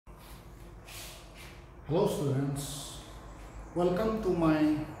Hello students, welcome to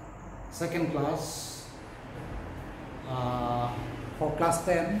my second class for class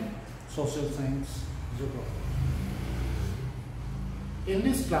 10 social science geography. In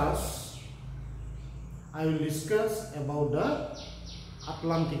this class I will discuss about the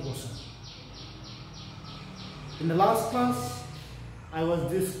Atlantic Ocean. In the last class I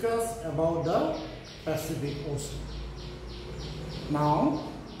was discussed about the Pacific Ocean. Now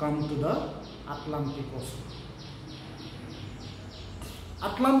come to the Atlantic Ocean.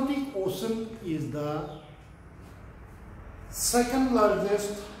 Atlantic Ocean is the second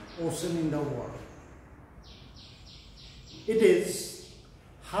largest ocean in the world. It is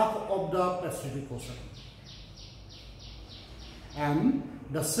half of the Pacific Ocean, and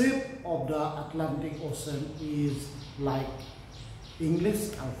the shape of the Atlantic Ocean is like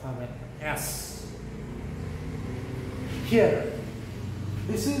English alphabet S. Here,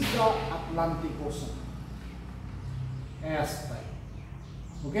 this is the Atlantic Ocean, S type.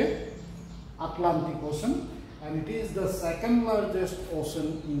 Okay, Atlantic Ocean, and it is the second largest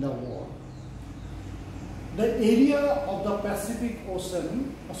ocean in the world. The area of the Atlantic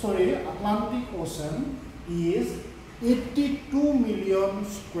Ocean is 82 million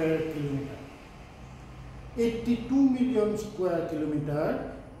square kilometer. 82 million square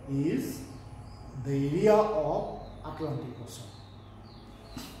kilometer is the area of Atlantic Ocean.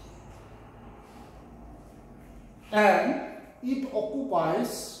 And it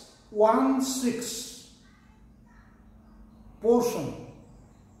occupies 1/6 portion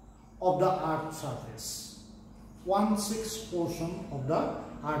of the Earth's surface. 1/6 portion of the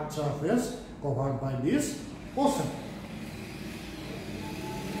Earth's surface covered by this ocean.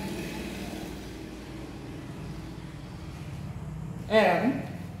 And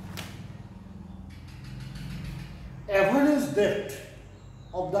average depth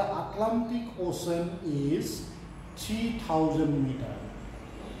of the Atlantic Ocean is 3000 meter.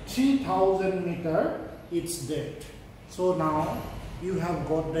 3000 meter its depth. So now you have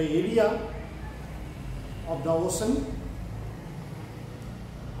got the area of the ocean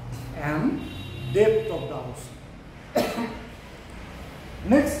and depth of the ocean.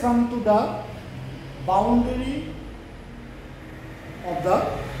 Next come to the boundary of the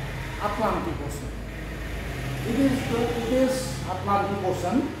Atlantic Ocean. It is Atlantic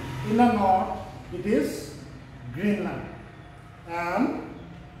Ocean. In the north it is Greenland and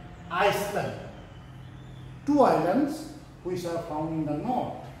Iceland, two islands which are found in the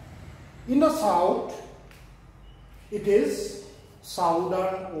north. In the south it is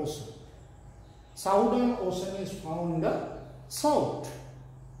Southern Ocean. Southern Ocean is found in the south.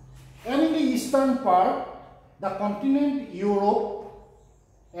 And in the eastern part, the continent Europe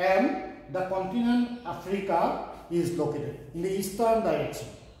and the continent Africa is located in the eastern direction.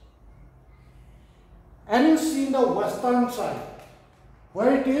 And you see in the western side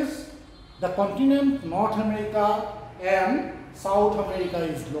where it is the continent North America and South America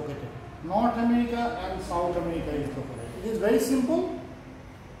is located. North America and South America is located. It is very simple.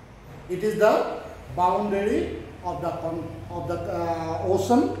 It is the boundary of the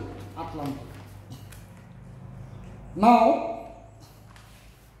ocean Atlantic. Now,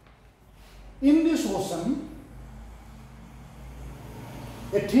 in this ocean,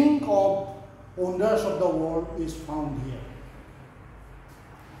 a thing of wonders of the world is found here,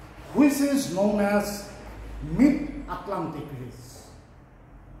 which is known as mid-Atlantic ridge.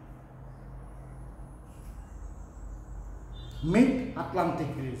 Mid-Atlantic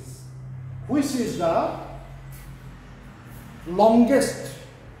ridge, which is the longest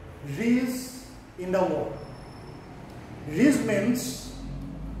ridge in the world. Ridge means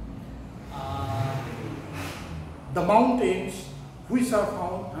the mountains which are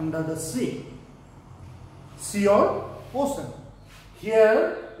found under the sea or ocean.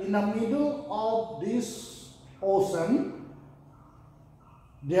 Here in the middle of this ocean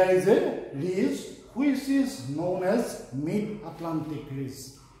there is a ridge which is known as mid-Atlantic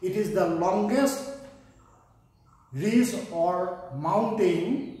ridge. It is the longest ridge or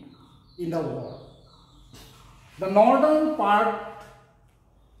mountain in the world. The northern part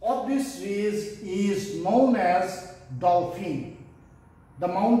of this ridge is known as Dolphin. The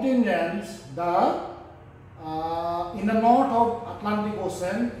mountain range in the north of Atlantic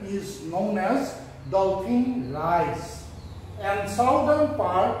Ocean is known as Dolphin Rise, and southern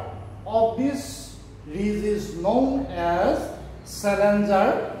part of this ridge is known as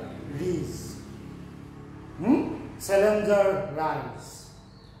Challenger Ridge. Challenger Rise.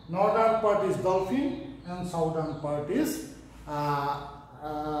 Northern part is Dolphin and southern part is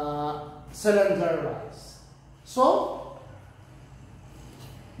Challenger Rise. So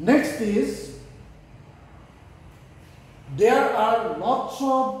next is there are lots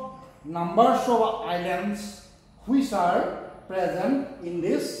of numbers of islands which are present in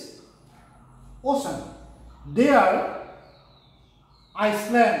this ocean. They are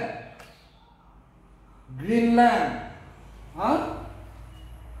Iceland, Greenland,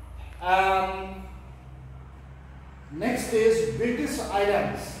 next is British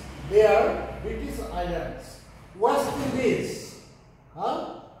Islands. They are British Islands. West Indies,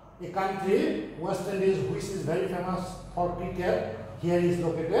 a country, West Indies, which is very famous for cricket. Here is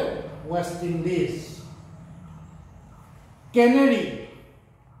located West Indies. Canary,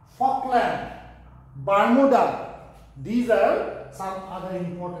 Falkland, Bermuda. These are some other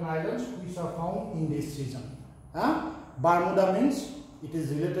important islands which are found in this region. Bermuda means it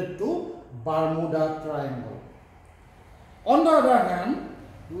is related to Bermuda Triangle. On the other hand,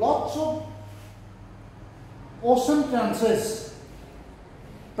 lots of ocean trances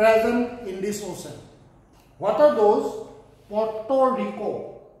present in this ocean. What are those? Puerto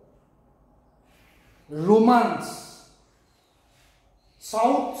Rico, Romance,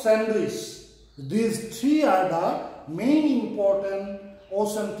 South Sandwich. These three are the main important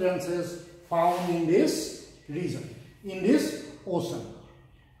ocean trances found in this region, in this ocean.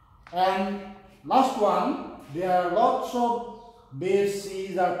 And last one, there are lots of base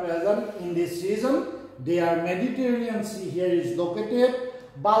seas are present in this region. They are Mediterranean Sea here is located,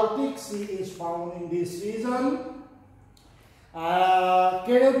 Baltic Sea is found in this region,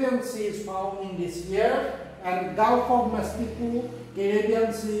 Caribbean Sea is found in this here, and Gulf of Mexico,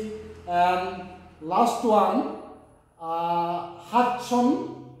 Caribbean Sea, and last one,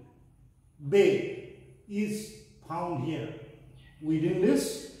 Hudson Bay is found here within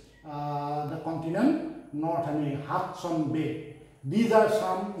this the continent North America, Hudson Bay. These are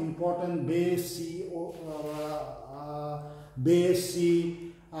some important Bay Sea,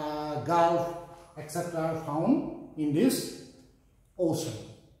 Gulf, etc. found in this ocean.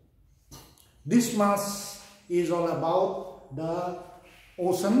 This much is all about the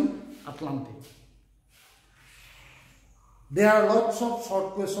ocean Atlantic. There are lots of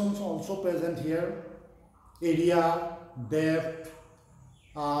short questions also present here. Area, depth,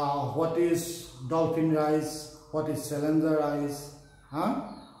 what is dolphin rise, what is cylinder rise,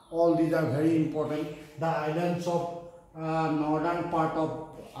 all these are very important. The islands of northern part of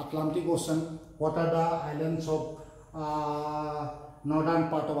Atlantic Ocean, what are the islands of northern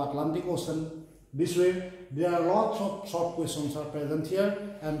part of Atlantic Ocean. This way, there are lots of short questions are present here,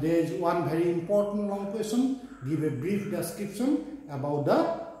 and there is one very important long question. Give a brief description about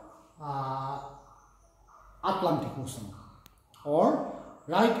the Atlantic Ocean, or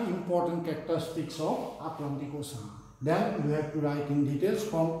write important characteristics of Atlantic Ocean. Then you have to write in details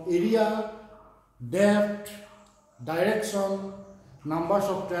from area, depth, direction, numbers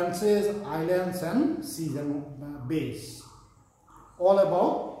of trances, islands and seas and bays. All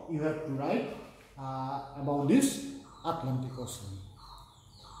about you have to write about this Atlantic Ocean.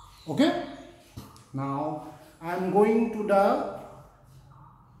 Okay? Now I am going to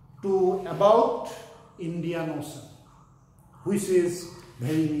about Indian Ocean, which is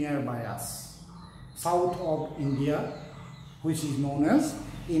very nearby us, south of India, which is known as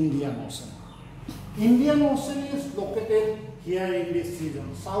Indian Ocean. Indian Ocean is located here in this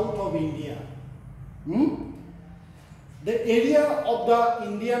region, south of India. The area of the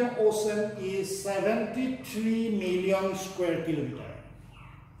Indian Ocean is 73 million square kilometers,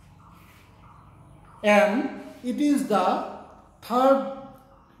 and it is the third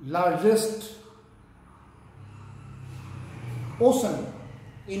largest ocean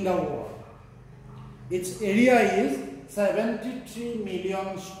in the world. Its area is 73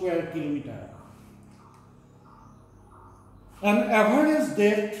 million square kilometers. An average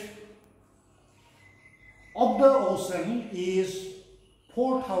depth of the ocean is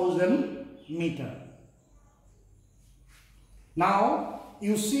 4,000 meters. Now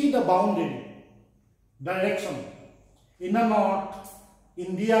you see the boundary direction. In the north,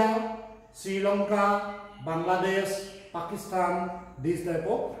 India, Sri Lanka, Bangladesh, Pakistan, these type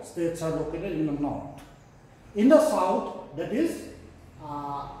of states are located in the north. In the south, that is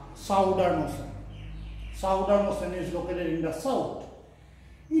Southern Ocean. Southern Ocean is located in the south.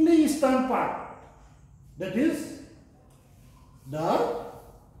 In the eastern part, that is the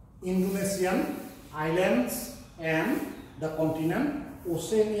Indonesian islands and the continent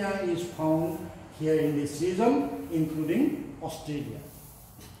Oceania is found here in this region, including Australia.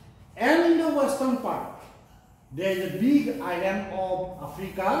 And in the western part, there is a big island of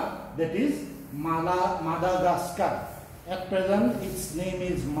Africa, that is Madagascar. At present, its name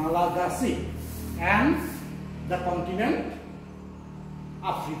is Malagasy, and the continent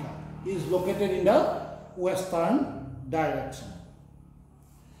Africa is located in the western direction.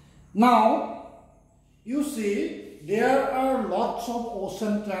 Now, you see there are lots of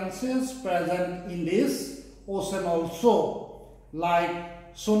ocean trances present in this ocean also,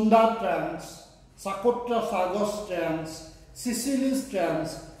 like Sunda Trans, Socotra Sagos Trans, Sicily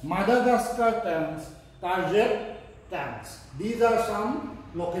Trans, Madagascar Trans, Target Trans. These are some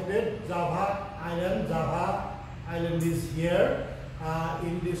located. Java Island is here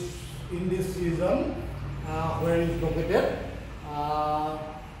in this region where is located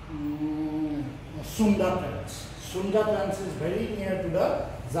Sunda Trans. Sunda Trans is very near to the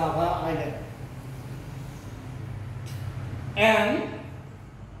Java Island. And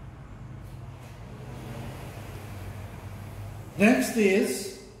next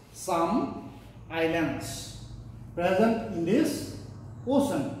is some islands present in this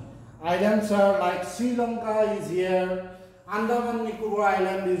ocean. Islands are like Sri Lanka is here, Andaman Nicobar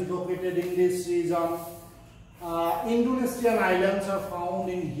Island is located in this region, Indonesian islands are found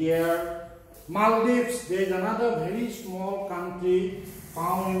in here, Maldives, there is another very small country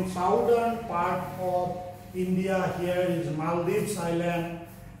found in southern part of India, here is Maldives Island,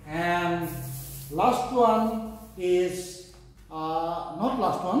 and last one is, not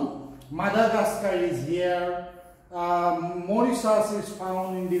last one, Madagascar is here, Mauritius is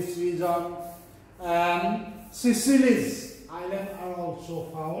found in this region, and Sicily's island are also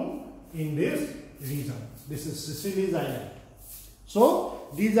found in this region. This is Sicily's island. So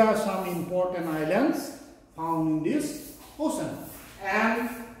these are some important islands found in this ocean. And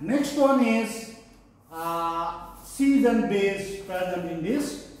next one is seas and bays present in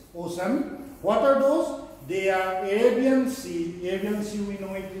this ocean. What are those? They are Arabian Sea. Arabian Sea, we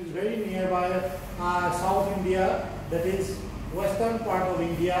know it is very nearby South India, that is western part of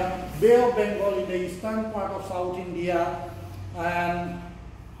India. Bay of Bengal in the eastern part of South India, and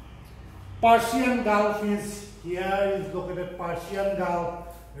Persian Gulf is here, is located Persian Gulf,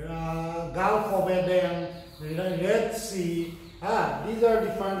 Gulf of Aden, Red Sea. These are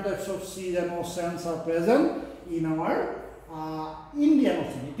different types of seas and oceans are present in our Indian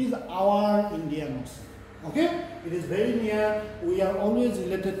Ocean. It is our Indian Ocean. Okay, it is very near. We are always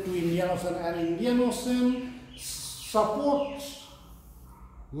related to Indian Ocean, and Indian Ocean supports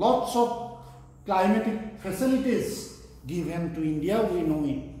lots of climatic facilities given to India. We know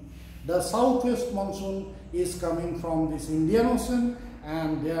it. The southwest monsoon is coming from this Indian Ocean,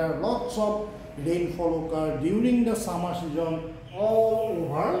 and there are lots of rainfall occur during the summer season all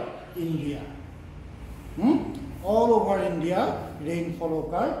over India. All over India, rainfall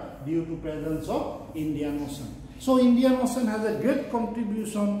occur due to presence of Indian Ocean. So Indian Ocean has a great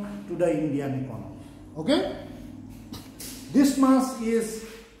contribution to the Indian economy. Okay, this much is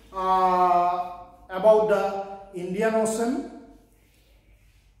about the Indian Ocean,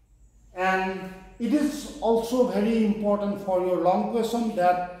 and it is also very important for your long question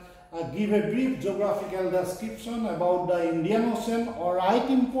that give a brief geographical description about the Indian Ocean or write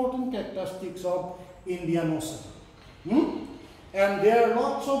important characteristics of Indian Ocean. And there are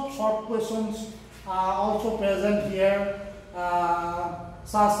lots of short questions also present here,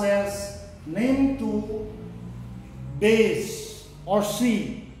 such as name two bays or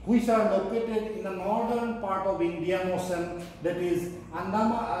sea which are located in the northern part of Indian Ocean, that is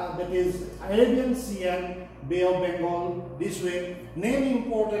that is Arabian Sea and Bay of Bengal. This way, name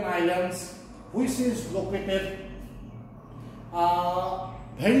important islands which is located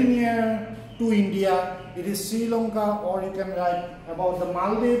very near to India. It is Sri Lanka, or you can write about the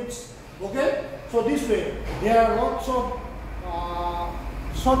Maldives. Okay, so this way there are lots of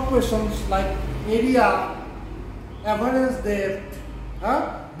short questions like area, average depth.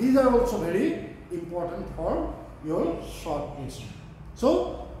 These are also very important for your short question.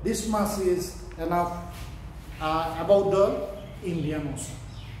 So this much is enough about the Indian Ocean.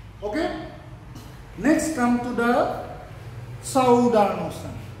 Okay, next come to the Southern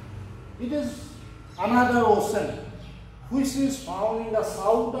Ocean. It is another ocean which is found in the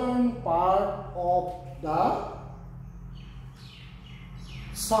southern part of the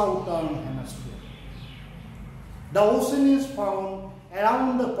southern hemisphere. The ocean is found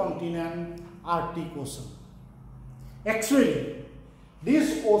around the continent Arctic Ocean. Actually,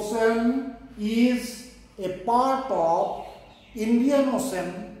 this ocean is a part of Indian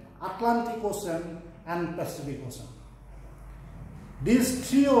Ocean, Atlantic Ocean and Pacific Ocean. These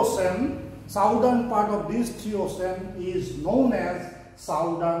three oceans, southern part of these three oceans is known as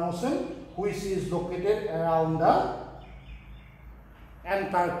Southern Ocean, which is located around the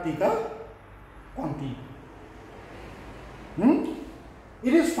Antarctica continent.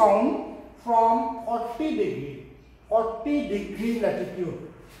 It is found from 40 degree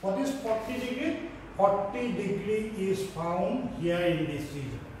latitude. What is 40 degree? 40 degree is found here in this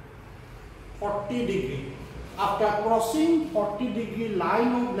region. 40 degree. After crossing 40 degree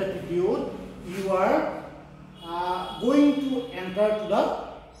line of latitude, you are going to enter to the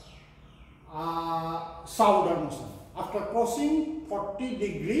southern ocean. After crossing 40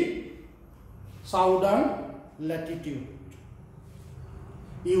 degree southern latitude,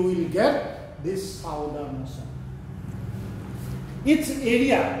 you will get this southern ocean. Its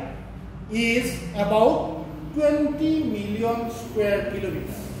area is about 20 million square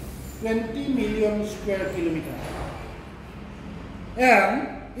kilometers. 20 million square kilometers.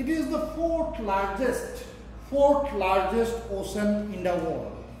 And it is the fourth largest ocean in the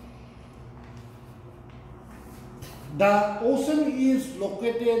world. The ocean is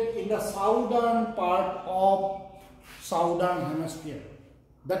located in the southern part of southern hemisphere.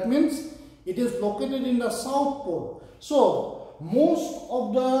 That means it is located in the South Pole. So most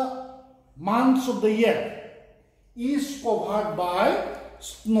of the months of the year is covered by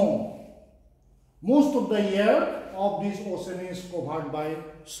snow. Most of the year of this ocean is covered by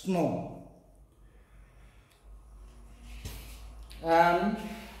snow. And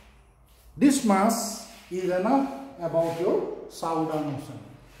this much is enough about your southern ocean.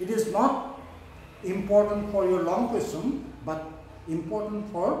 It is not important for your long question, but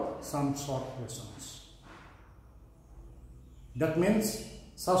important for some short questions. That means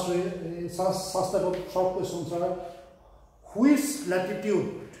such type of short questions are: which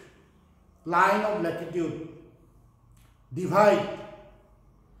latitude, line of latitude, divide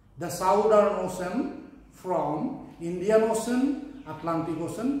the southern ocean from Indian Ocean, Atlantic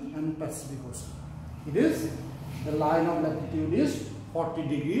Ocean and Pacific Ocean? It is the line of latitude is 40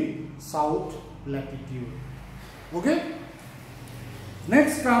 degree south latitude. Okay.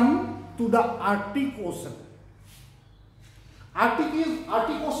 Next come to the Arctic Ocean. Arctic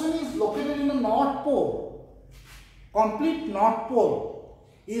Ocean is located in the North Pole. Complete North Pole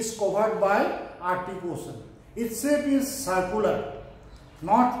is covered by Arctic Ocean. Its shape is circular.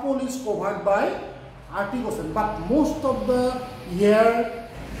 North Pole is covered by Arctic Ocean, but most of the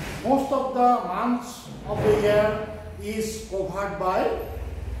months of the year is covered by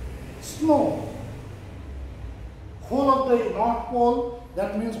snow. Whole of the North Pole,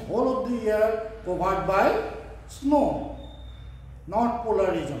 that means whole of the year covered by snow. North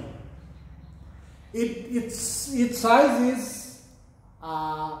Polar region. Its size is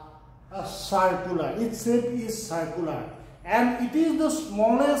circular. Its shape is circular, and it is the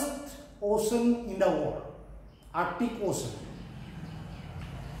smallest ocean in the world. Arctic Ocean.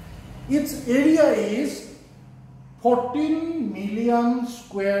 Its area is 14 million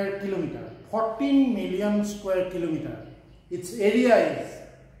square kilometer. 14 million square kilometer. Its area is,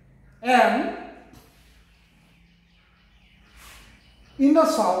 and in the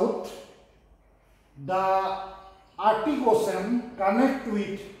south, the Arctic Ocean connects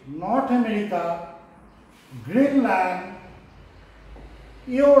with North America, Greenland,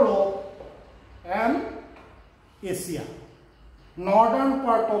 Europe and Asia. Northern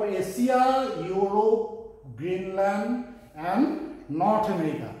part of Asia, Europe, Greenland and North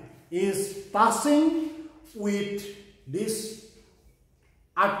America is touching with this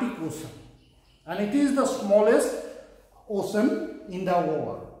Arctic Ocean, and it is the smallest ocean in the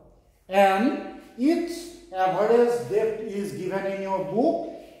world, and its average depth is given in your book.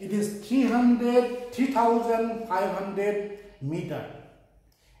 It is 3,500 meter.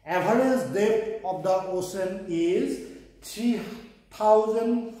 Average depth of the ocean is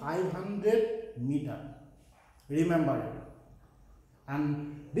 3,500 meter. Remember it.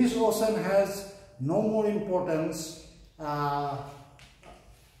 And this ocean has no more importance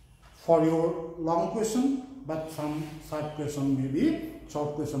for your long question, but some short question may be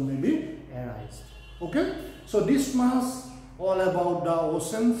arise. Okay, so this much all about the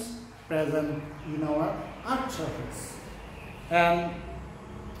oceans present in our Earth surface. And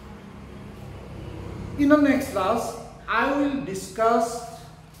in the next class, I will discuss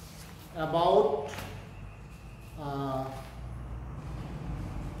about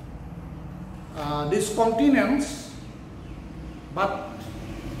these continents, but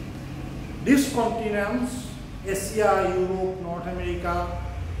these continents, Asia, Europe, North America,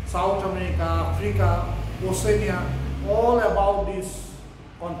 South America, Africa, Oceania, all about these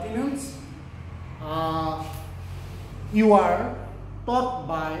continents, you are taught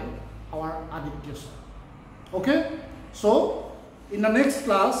by our Aditya sir. Okay, so in the next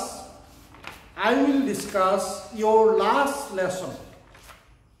class, I will discuss your last lesson,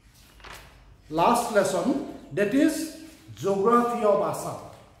 that is Geography of Assam.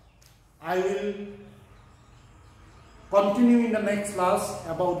 I will continue in the next class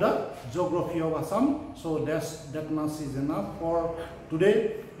about the geography of Assam. So that much is enough for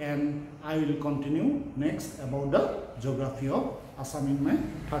today, and I will continue next about the geography of Assam in my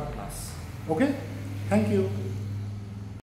third class. Okay, thank you.